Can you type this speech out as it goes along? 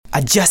A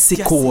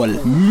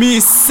jahcikole. Me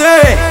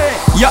say,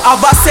 you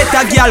have a set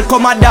a girl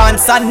come a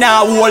dance and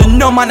now hold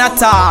no man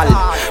at all.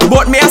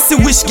 But me a see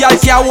which girl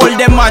can hold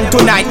them man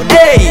tonight.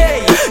 Hey,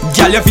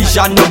 girl your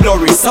vision no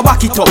blurry, so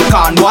back it up,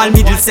 can wall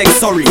middle sex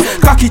sorry.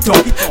 Cock it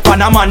up,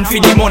 pan a man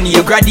for the money.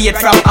 You graduate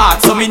from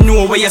art, so me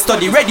know where you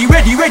study. Ready.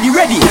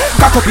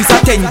 Cock up is a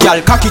 10 girl,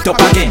 cock it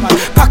up again.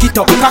 Cock it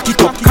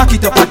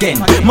up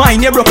again.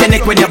 Mind your broken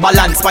neck when you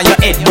balance on your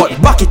head, but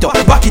back it up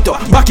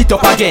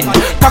again.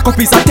 Cock up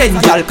is a 10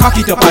 girl, cock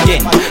it up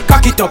again.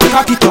 Cock it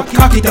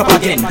up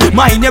again.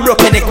 Mind your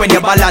broken neck when you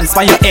balance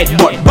on your head,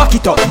 but back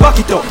it up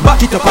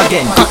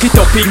again. Cock it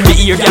up in the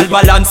ear, girl,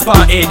 balance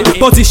on head.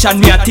 Position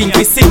me, I think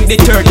we sing the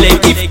third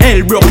leg. If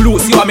hell broke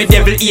loose, you are me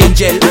devil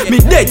angel. Me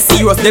dead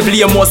serious, devil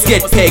you must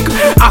get peg.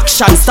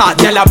 Action start,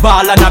 girl a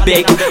ball and a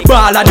beg.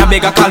 Ball and a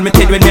beg, I call me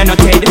Ted when me not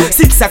Ted.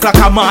 6 o'clock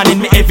a morning,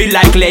 me heavy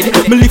like lead.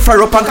 Me lift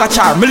her up and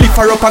catch her,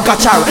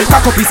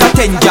 Cock up is a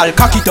 10 girl,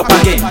 cock it up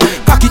again.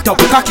 Cock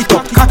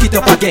it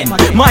up again.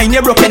 Mind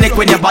your broken neck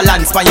when you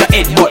balance on your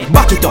head, but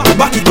back it up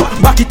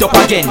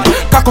again.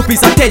 Cock up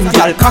is a 10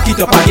 girl, cock it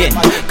up again.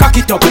 Cock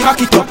it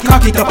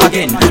up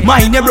again.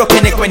 Mind your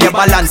broken neck when you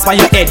balance on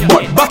your head,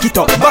 but back it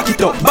up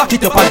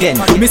again.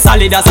 Me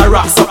solid as a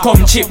rock, so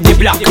come chip the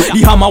block.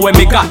 The hammer when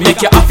me got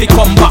make you have to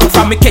come back.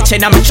 From me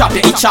kitchen and me chop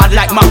you itch hard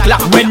like my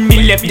clock. When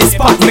me left the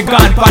spot, me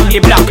gone pan the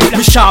block.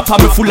 Me sharp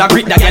and me full of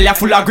grit, that girl you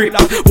full of grip.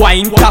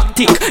 Wine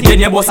tactic, then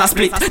you bust a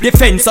split.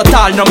 Defense so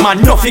tall, no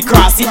man no fi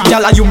cross it.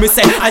 Girl you me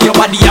say, and your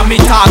body and me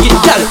target.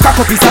 Girl, cock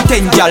up is a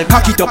 10 girl,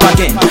 cock it up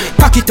again.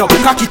 Cock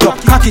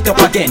it up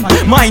again.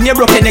 Mind your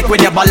broken neck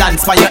when you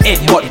balance for your head,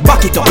 but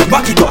back it up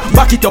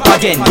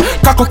again.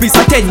 Cock up is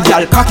a 10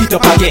 girl, cock it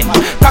up again.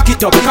 Cock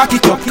it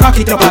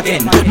up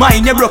again.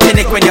 Mind your broken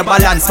neck when you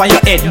balance for your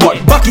head, but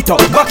back it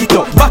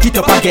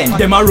up again.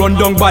 Them a run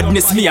down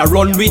badness, me a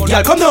run with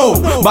girl. Come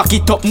now, back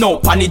it up now,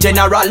 pan the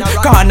general.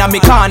 Corner me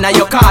corner,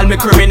 you call me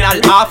criminal.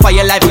 Half of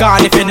your life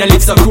gone if you no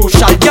live so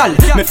crucial, girl.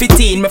 Me fit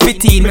in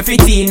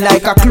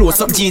like a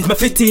close-up jeans. Me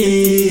fit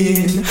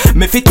in.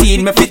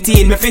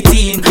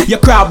 You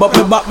crab up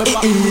me back, me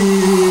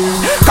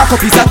Cock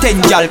up is a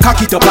 10 girl,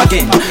 cock it up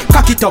again.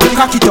 Cock it up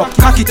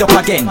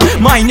again.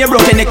 Mind your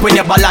broken neck when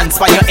you balance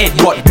for your head,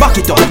 but back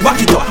it up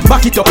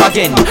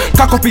again.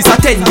 Cock up is a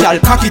 10 girl,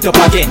 cock it up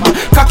again.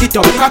 Cock it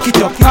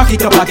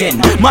up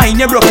again. Mind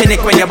your broken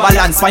neck when you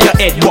balance for your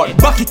head, but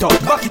back it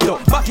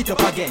up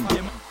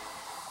again.